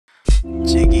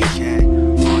Jiggy cat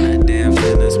on a damn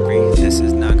killing spree. This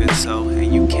is Nagato,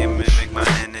 and you can't mimic my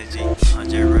energy.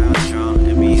 100 round drum,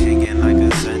 and be hanging like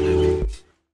a centipede.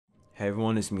 Hey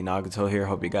everyone, it's me Nagato here.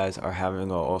 Hope you guys are having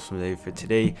an awesome day. For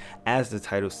today, as the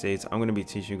title states, I'm going to be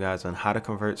teaching you guys on how to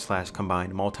convert /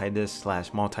 combine multi-disc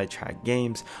 / multi-track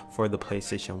games for the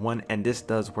PlayStation 1, and this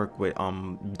does work with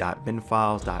 .bin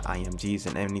files, .imgs,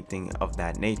 and anything of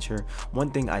that nature.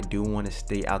 One thing I do want to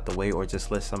stay out the way, or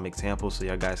just list some examples so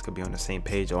you guys could be on the same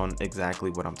page on exactly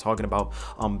what I'm talking about.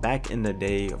 Back in the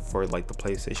day for like the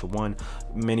PlayStation 1,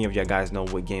 many of you guys know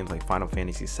with games like Final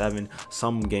Fantasy 7,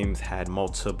 some games had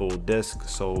multiple discs.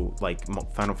 So like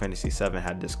Final Fantasy 7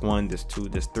 had disc 1, disc 2,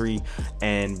 disc 3,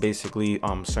 and basically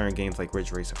certain games like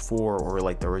Ridge Racer 4 or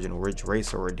like the original Ridge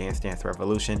Racer or Dance Dance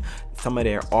Revolution, some of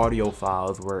their audio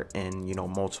files were in, you know,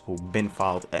 multiple bin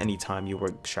files anytime you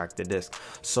would extract the disc.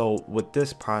 So with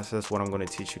this process, what I'm going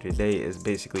to teach you today is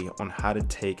basically on how to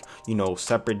take, you know,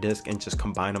 separate discs and just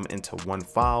combine them into one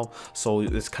file. So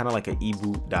it's kind of like an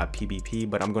EBOOT.PBP,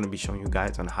 but I'm going to be showing you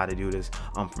guys on how to do this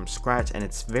from scratch, and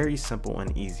it's very simple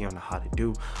and easy on how to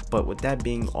do. But with that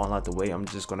being all out the way, I'm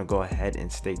just going to go ahead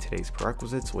and state today's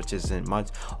prerequisites, which isn't much.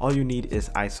 All you need is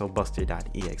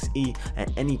ISOBuster.exe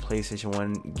and any PlayStation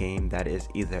 1 game that is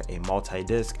either a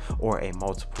multi-disc or a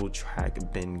multiple track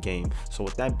bin game. So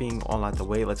with that being all out the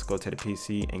way, let's go to the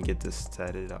PC and get this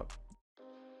set it up.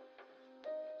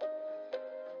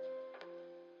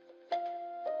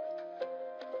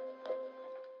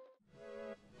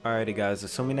 Alrighty guys,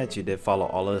 assuming that you did follow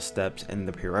all of the steps in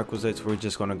the prerequisites, we're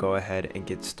just going to go ahead and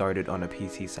get started on the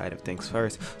PC side of things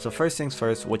first. So first things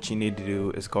first, what you need to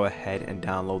do is go ahead and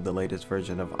download the latest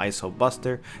version of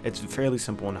ISOBuster. It's fairly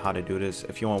simple on how to do this.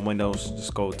 If you're on Windows,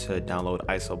 just go to download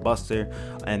ISOBuster,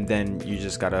 and then you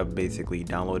just gotta basically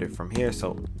download it from here.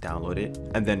 So download it,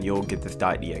 and then you'll get this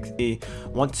 .exe.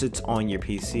 Once it's on your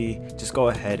PC, just go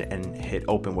ahead and hit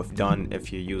open with done.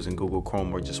 If you're using Google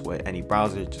Chrome or just with any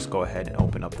browser, just go ahead and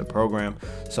open up the program.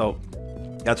 So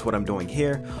that's what I'm doing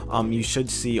here. You should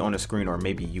see on the screen, or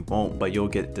maybe you won't, but you'll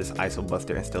get this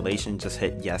ISOBuster installation. Just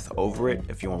hit yes over it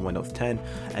if you're on Windows 10,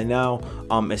 and now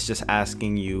it's just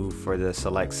asking you for the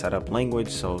select setup language,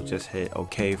 so just hit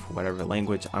OK for whatever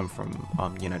language. I'm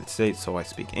from United States, so I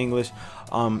speak English.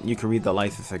 You can read the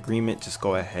license agreement. Just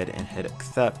go ahead and hit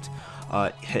accept,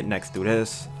 hit next to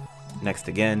this, next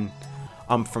again.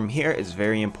 From here, it's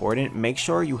very important, make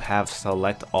sure you have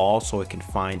select all so it can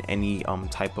find any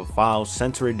type of files.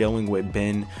 Since we're dealing with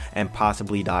bin and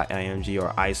possibly .img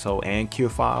or ISO and Q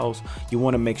files, you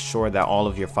want to make sure that all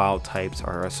of your file types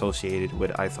are associated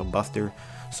with ISOBuster.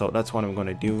 So that's what I'm going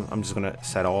to do. I'm just going to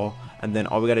set all, and then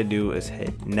all we got to do is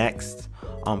hit next.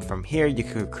 From here, you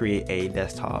could create a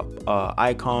desktop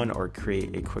icon or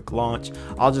create a quick launch.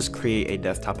 I'll just create a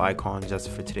desktop icon just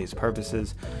for today's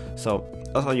purposes. So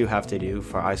that's all you have to do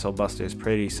for ISOBuster. Is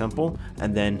pretty simple,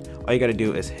 and then all you got to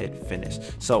do is hit finish.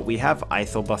 So we have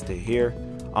ISOBuster here.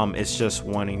 It's just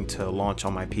wanting to launch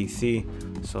on my PC.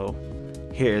 So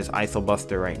here is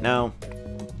ISOBuster right now,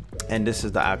 and this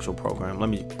is the actual program. Let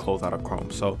me close out of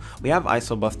Chrome. So we have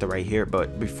ISOBuster right here,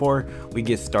 but before we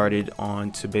get started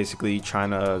on to basically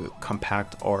trying to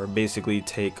compact or basically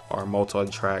take our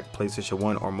multi-track PlayStation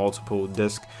 1 or multiple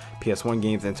disc PS1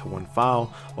 games into one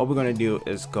file, what we're going to do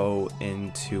is go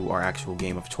into our actual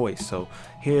game of choice. So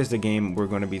here's the game we're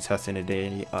going to be testing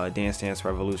today, Dance Dance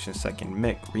Revolution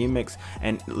 2nd Remix,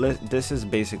 and this is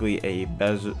basically a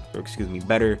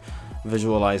better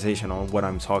visualization on what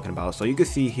I'm talking about. So you can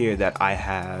see here that I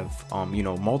have you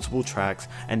know, multiple tracks,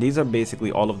 and these are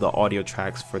basically all of the audio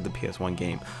tracks for the PS1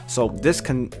 game. So this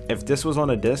can, if this was on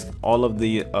a disc, all of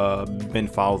the bin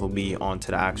files will be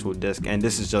onto the actual disc, and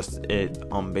this is just it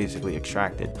basically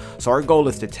extracted. So our goal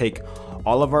is to take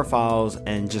all of our files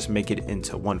and just make it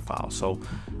into one file. So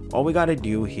all we got to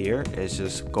do here is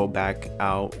just go back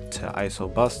out to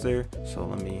ISOBuster. So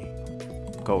let me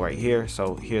go right here.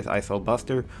 So here's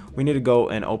ISOBuster. We need to go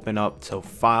and open up to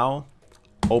file,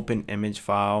 open image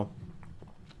file,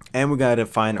 and we got to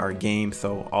find our game.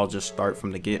 So I'll just start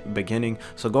from the beginning.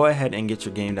 So go ahead and get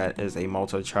your game that is a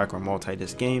multi-track or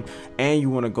multi-disc game, and you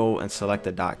want to go and select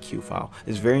the .q file.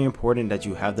 It's very important that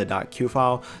you have the .q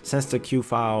file, since the Q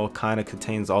file kind of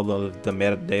contains all of the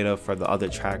metadata for the other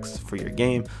tracks for your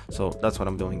game. So that's what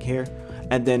I'm doing here.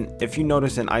 And then if you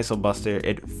notice in ISOBuster,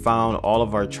 it found all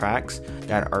of our tracks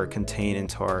that are contained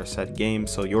into our set game.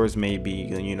 So yours may be,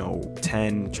 you know,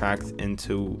 10 tracks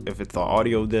into, if it's the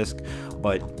audio disc.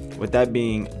 But with that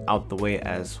being out the way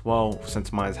as well,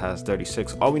 since mine has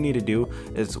 36, all we need to do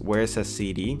is where it says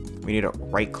CD, we need to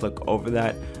right click over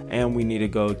that, and we need to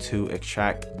go to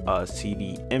extract a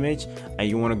CD image, and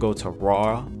you want to go to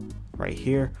raw right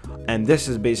here, and this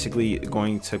is basically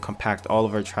going to compact all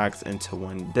of our tracks into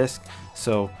one disk.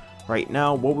 So right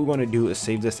now what we're going to do is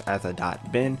save this as a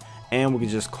 .bin, and we can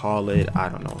just call it, I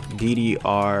don't know,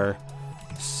 DDR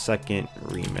second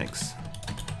remix.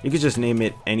 You could just name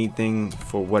it anything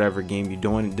for whatever game you're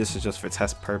doing. This is just for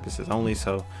test purposes only,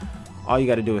 so all you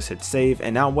got to do is hit save.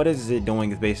 And now what is it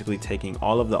doing is basically taking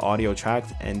all of the audio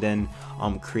tracks and then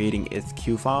creating its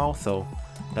Q file. So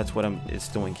that's what it's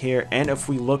doing here. And if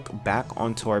we look back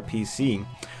onto our PC,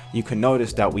 you can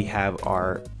notice that we have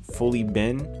our fully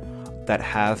bin that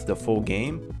has the full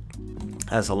game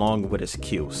as along with its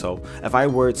queue. So if I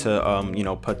were to you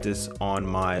know, put this on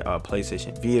my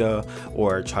PlayStation Vita,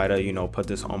 or try to, you know, put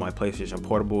this on my PlayStation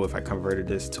Portable, if I converted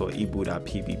this to an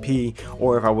EBOOT.PBP,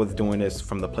 or if I was doing this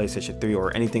from the PlayStation 3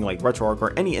 or anything like RetroArch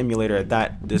or any emulator,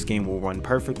 that this game will run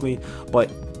perfectly. But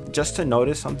just to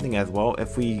notice something as well,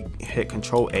 if we hit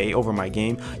Control A over my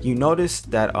game, you notice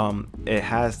that it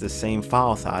has the same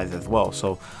file size as well.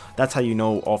 So that's how you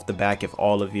know off the back if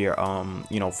all of your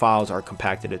you know, files are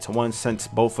compacted into one, since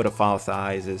both of the file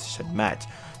sizes should match.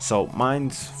 So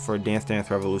mine's for Dance Dance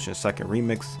Revolution second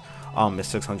remix is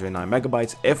 609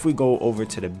 megabytes. If we go over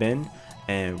to the bin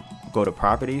and go to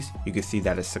properties, you can see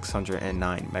that it's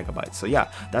 609 megabytes. So yeah,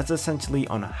 that's essentially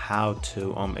on how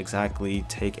to exactly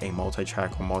take a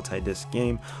multi-track or multi-disc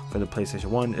game for the PlayStation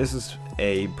 1. This is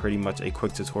a pretty much a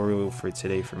quick tutorial for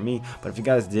today for me, but if you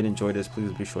guys did enjoy this,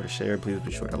 please be sure to share, please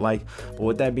be sure to like. But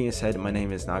with that being said, my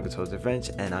name is Nagato's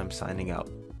Revenge and I'm signing out.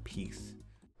 Peace.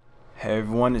 Hey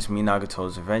everyone, it's me,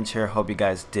 Nagato's Revenge here. Hope you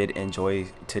guys did enjoy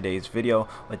today's video.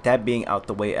 With that being out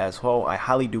the way as well, I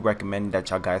highly do recommend that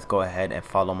y'all guys go ahead and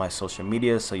follow my social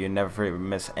media so you never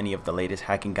miss any of the latest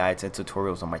hacking guides and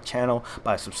tutorials on my channel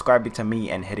by subscribing to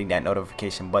me and hitting that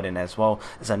notification button as well.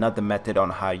 It's another method on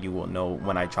how you will know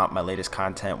when I drop my latest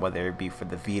content, whether it be for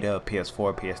the Vita,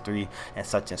 PS4, PS3, and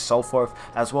such and so forth.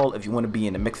 As well, if you want to be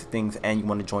in the mix of things and you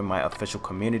want to join my official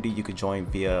community, you can join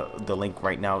via the link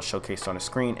right now showcased on the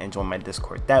screen and join my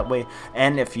Discord that way.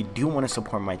 And if you do want to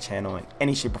support my channel in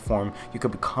any shape or form, you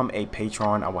could become a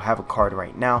patron. I will have a card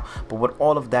right now. But with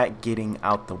all of that getting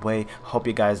out the way, hope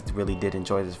you guys really did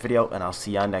enjoy this video, and I'll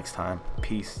see y'all next time.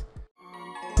 Peace.